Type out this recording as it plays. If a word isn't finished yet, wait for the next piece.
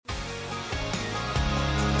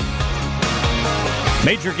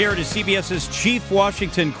Major Garrett is CBS's chief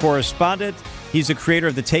Washington correspondent. He's the creator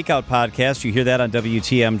of the Takeout podcast. You hear that on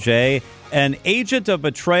WTMJ. An Agent of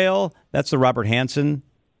Betrayal, that's the Robert Hansen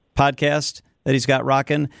podcast that he's got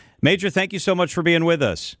rocking. Major, thank you so much for being with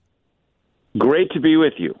us. Great to be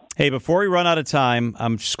with you. Hey, before we run out of time,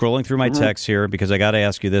 I'm scrolling through my texts here because I got to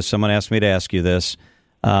ask you this. Someone asked me to ask you this.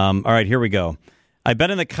 All right, here we go. I've been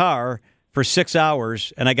in the car for 6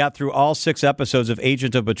 hours, and I got through all 6 episodes of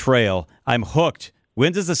Agent of Betrayal. I'm hooked.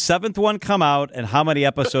 When does the 7th one come out, and how many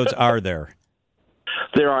episodes are there?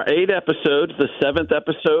 There are 8 episodes. The 7th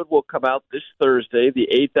episode will come out this Thursday. The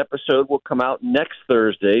 8th episode will come out next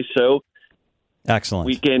Thursday. So excellent.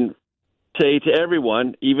 We can say to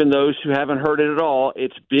everyone, even those who haven't heard it at all,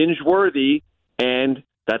 it's binge-worthy, and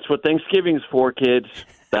that's what Thanksgiving's for, kids.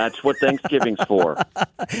 That's what Thanksgiving's for.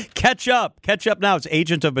 Catch up. Catch up now. It's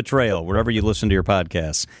Agent of Betrayal, wherever you listen to your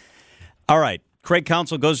podcasts. All right. Craig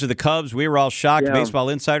Counsell goes to the Cubs. We were all shocked. Yeah. Baseball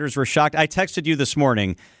insiders were shocked. I texted you this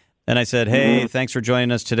morning, and I said, hey, thanks for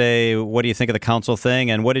joining us today. What do you think of the Counsell thing?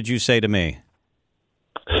 And what did you say to me?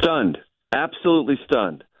 Stunned. Absolutely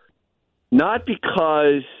stunned. Not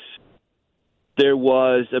because there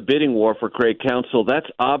was a bidding war for Craig Counsell. That's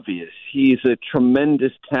obvious. He's a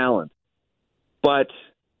tremendous talent. But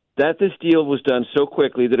that this deal was done so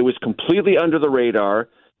quickly that it was completely under the radar,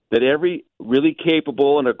 that every really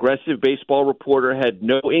capable and aggressive baseball reporter had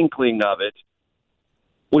no inkling of it,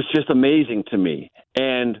 was just amazing to me.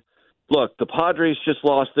 And look, the Padres just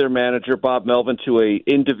lost their manager, Bob Melvin, to a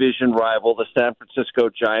in-division rival, the San Francisco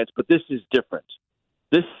Giants, but this is different.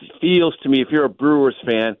 This feels to me, if you're a Brewers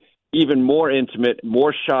fan, even more intimate,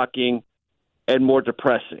 more shocking, and more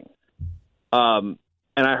depressing. And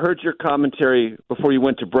I heard your commentary before you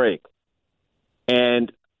went to break.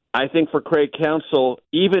 And I think for Craig Counsell,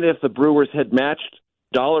 even if the Brewers had matched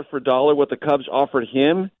dollar for dollar what the Cubs offered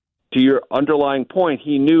him, to your underlying point,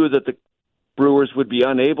 he knew that the Brewers would be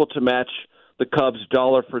unable to match the Cubs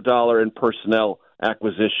dollar for dollar in personnel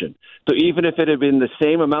acquisition. So even if it had been the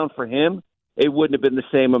same amount for him, it wouldn't have been the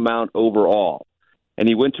same amount overall. And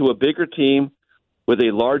he went to a bigger team with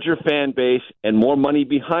a larger fan base and more money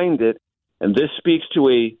behind it, and this speaks to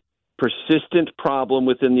a persistent problem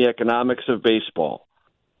within the economics of baseball.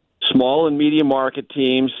 Small and medium market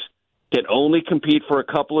teams can only compete for a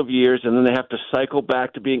couple of years, and then they have to cycle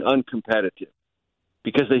back to being uncompetitive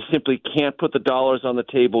because they simply can't put the dollars on the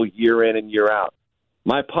table year in and year out.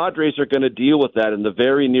 My Padres are going to deal with that in the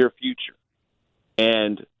very near future.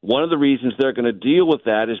 And one of the reasons they're going to deal with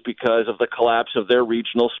that is because of the collapse of their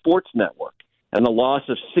regional sports network and the loss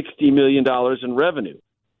of $60 million in revenue.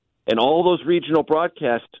 And all those regional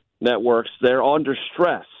broadcast networks, they're under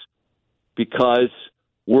stress because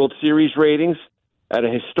World Series ratings at a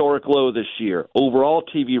historic low this year. Overall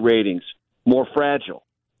TV ratings more fragile.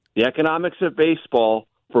 The economics of baseball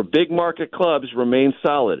for big market clubs remain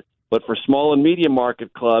solid, but for small and medium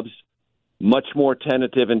market clubs, much more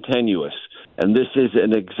tentative and tenuous. And this is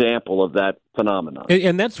an example of that phenomenon.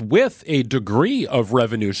 And that's with a degree of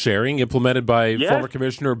revenue sharing implemented by former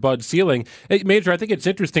Commissioner Bud Selig. Hey, Major, I think it's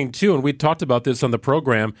interesting, too, and we talked about this on the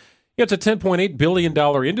program. It's a $10.8 billion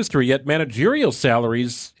industry, yet managerial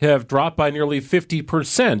salaries have dropped by nearly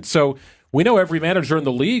 50%. So we know every manager in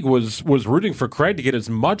the league was rooting for Craig to get as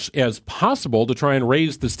much as possible to try and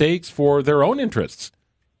raise the stakes for their own interests.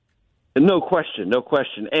 No question, no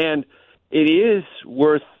question. And it is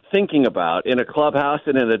worth thinking about in a clubhouse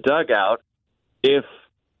and in a dugout if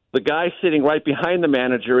the guy sitting right behind the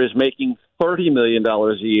manager is making $30 million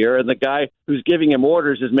a year and the guy who's giving him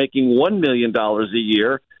orders is making $1 million a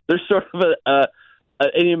year. There's sort of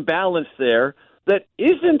an imbalance there that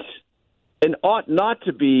isn't and ought not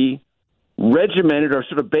to be regimented or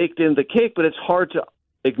sort of baked into the cake, but it's hard to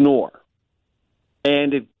ignore.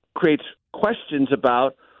 And it creates questions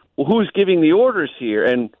about, well, who's giving the orders here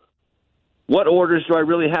and what orders do I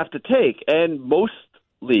really have to take? And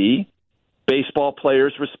mostly baseball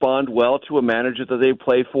players respond well to a manager that they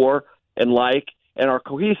play for and like and are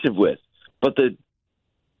cohesive with. But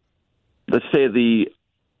let's say the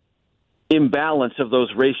imbalance of those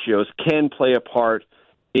ratios can play a part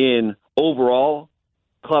in overall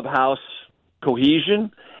clubhouse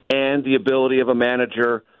cohesion and the ability of a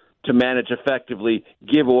manager to manage effectively,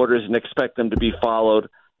 give orders, and expect them to be followed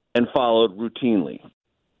and followed routinely.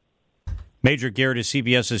 Major Garrett is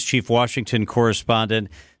CBS's chief Washington correspondent.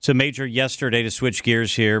 So, Major, yesterday, to switch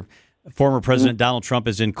gears here, former President Donald Trump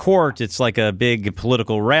is in court. It's like a big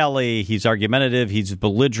political rally. He's argumentative. He's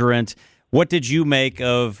belligerent. What did you make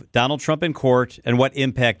of Donald Trump in court and what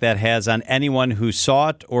impact that has on anyone who saw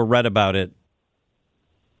it or read about it?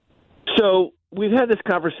 So we've had this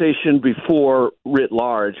conversation before writ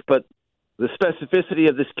large, but the specificity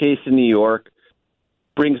of this case in New York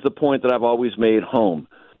brings the point that I've always made home,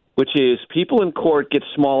 which is people in court get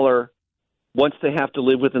smaller once they have to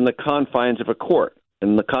live within the confines of a court.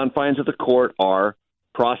 And the confines of the court are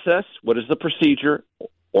process, what is the procedure,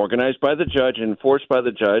 organized by the judge and enforced by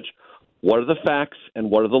the judge, what are the facts, and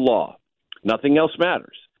what are the law. Nothing else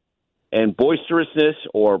matters. And boisterousness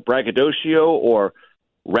or braggadocio or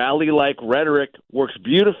rally-like rhetoric works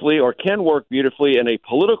beautifully or can work beautifully in a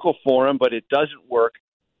political forum, but it doesn't work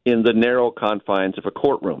in the narrow confines of a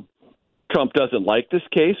courtroom. Trump doesn't like this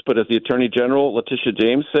case, but as the Attorney General, Letitia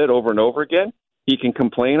James, said over and over again, he can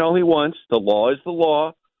complain all he wants. The law is the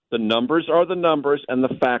law. The numbers are the numbers, and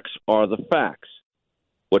the facts are the facts.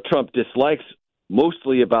 What Trump dislikes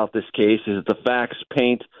mostly about this case is that the facts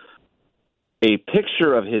paint a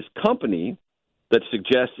picture of his company that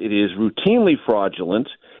suggests it is routinely fraudulent,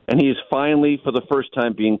 and he is finally, for the first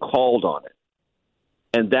time, being called on it.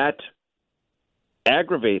 And that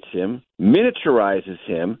aggravates him, miniaturizes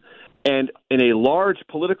him, and in a large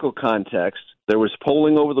political context, there was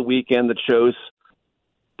polling over the weekend that shows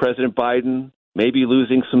President Biden may be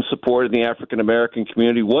losing some support in the African-American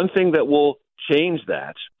community. One thing that will change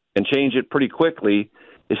that, and change it pretty quickly,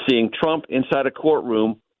 is seeing Trump inside a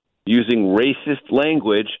courtroom using racist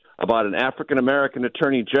language about an African-American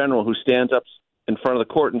attorney general who stands up in front of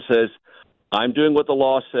the court and says, I'm doing what the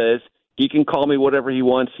law says. He can call me whatever he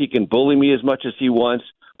wants. He can bully me as much as he wants,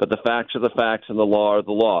 but the facts are the facts and the law are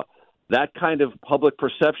the law. That kind of public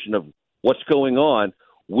perception of what's going on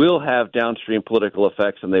will have downstream political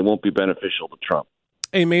effects, and they won't be beneficial to Trump.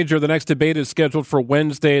 Hey, Major, the next debate is scheduled for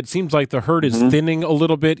Wednesday. It seems like the herd is thinning a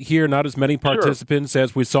little bit here, not as many participants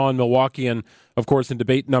as we saw in Milwaukee and, of course, in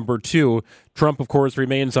debate number 2. Trump, of course,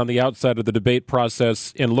 remains on the outside of the debate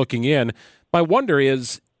process and looking in. My wonder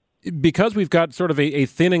is, because we've got sort of a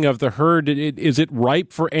thinning of the herd, is it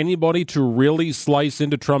ripe for anybody to really slice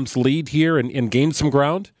into Trump's lead here and gain some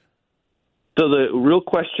ground? So the real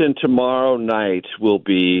question tomorrow night will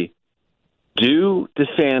be, do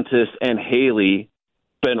DeSantis and Haley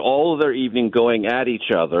spend all of their evening going at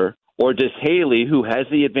each other, or does Haley, who has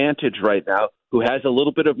the advantage right now, who has a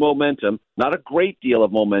little bit of momentum, not a great deal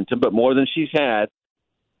of momentum, but more than she's had,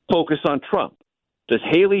 focus on Trump? Does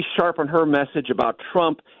Haley sharpen her message about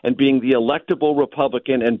Trump and being the electable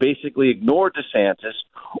Republican and basically ignore DeSantis,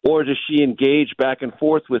 or does she engage back and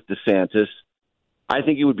forth with DeSantis? I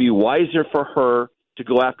think it would be wiser for her to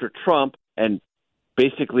go after Trump and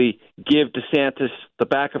basically give DeSantis the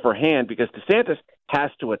back of her hand, because DeSantis has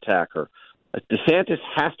to attack her. DeSantis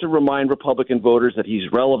has to remind Republican voters that he's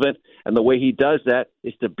relevant, and the way he does that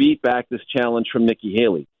is to beat back this challenge from Nikki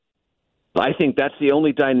Haley. I think that's the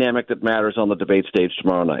only dynamic that matters on the debate stage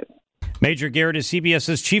tomorrow night. Major Garrett is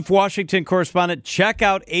CBS's chief Washington correspondent. Check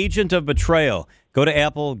out Agent of Betrayal. Go to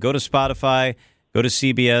Apple, go to Spotify, go to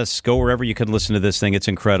CBS, go wherever you can listen to this thing. It's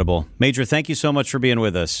incredible. Major, thank you so much for being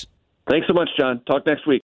with us. Thanks so much, John. Talk next week.